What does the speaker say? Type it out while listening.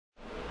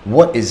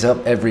What is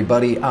up,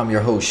 everybody? I'm your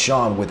host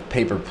Sean with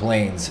Paper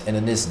Planes, and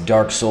in this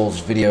Dark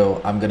Souls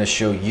video I'm going to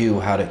show you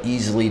how to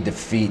easily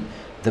defeat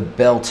the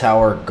Bell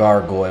Tower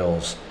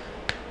Gargoyles.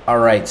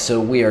 Alright,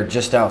 so we are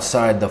just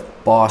outside the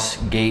boss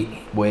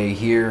gateway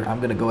here. I'm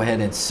going to go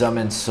ahead and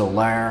summon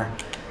Solaire.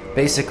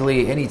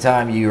 Basically,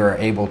 anytime you are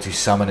able to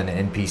summon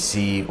an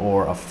NPC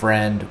or a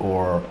friend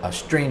or a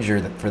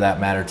stranger for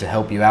that matter to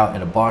help you out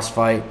in a boss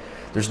fight,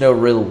 there's no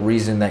real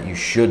reason that you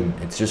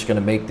shouldn't. It's just going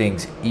to make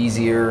things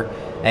easier,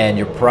 and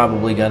you're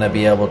probably going to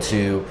be able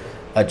to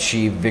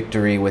achieve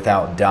victory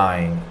without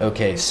dying.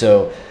 Okay,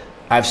 so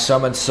I've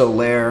summoned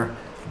Solaire.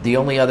 The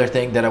only other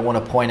thing that I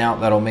want to point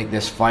out that'll make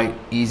this fight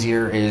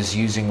easier is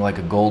using like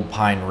a gold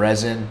pine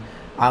resin.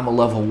 I'm a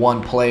level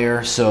 1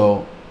 player,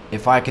 so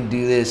if I can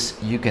do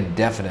this, you can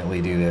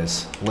definitely do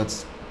this.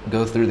 Let's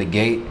go through the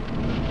gate.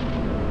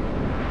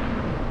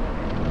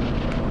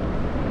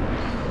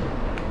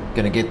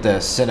 Gonna get the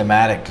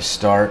cinematic to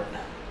start.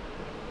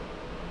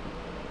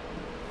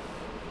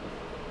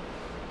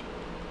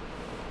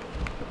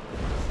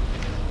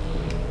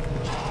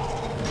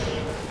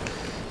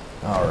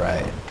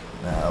 Alright,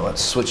 now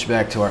let's switch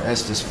back to our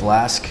Estus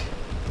flask.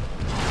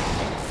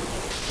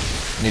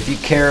 And if you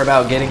care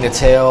about getting the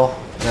tail,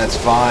 that's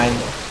fine.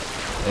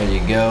 There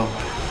you go.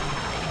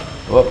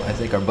 Whoop, I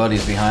think our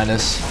buddy's behind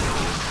us.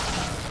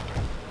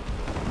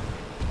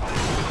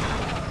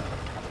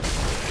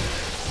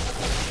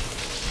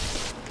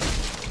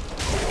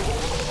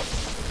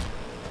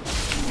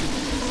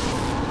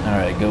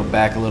 Alright, go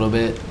back a little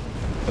bit,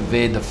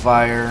 evade the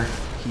fire,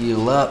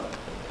 heal up,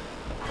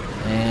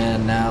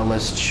 and now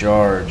let's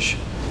charge.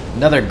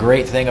 Another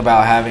great thing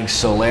about having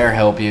Solaire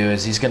help you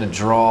is he's going to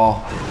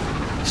draw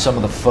some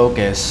of the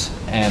focus,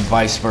 and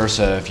vice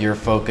versa. If you're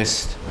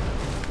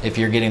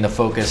getting the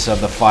focus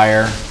of the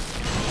fire,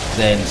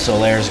 then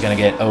Solaire's going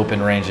to get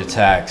open range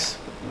attacks.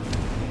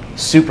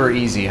 Super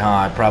easy, huh?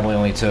 I probably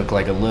only took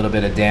like a little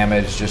bit of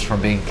damage just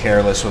from being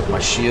careless with my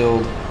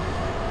shield.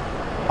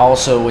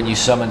 Also, when you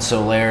summon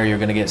Solaire, you're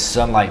going to get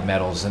sunlight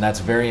medals, and that's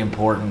very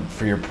important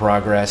for your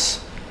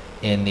progress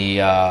in the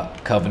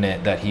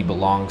covenant that he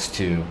belongs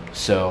to.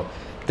 So,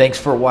 thanks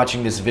for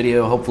watching this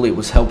video. Hopefully it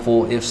was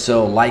helpful. If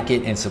so, like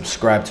it and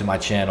subscribe to my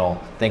channel.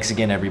 Thanks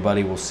again,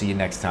 everybody. We'll see you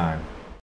next time.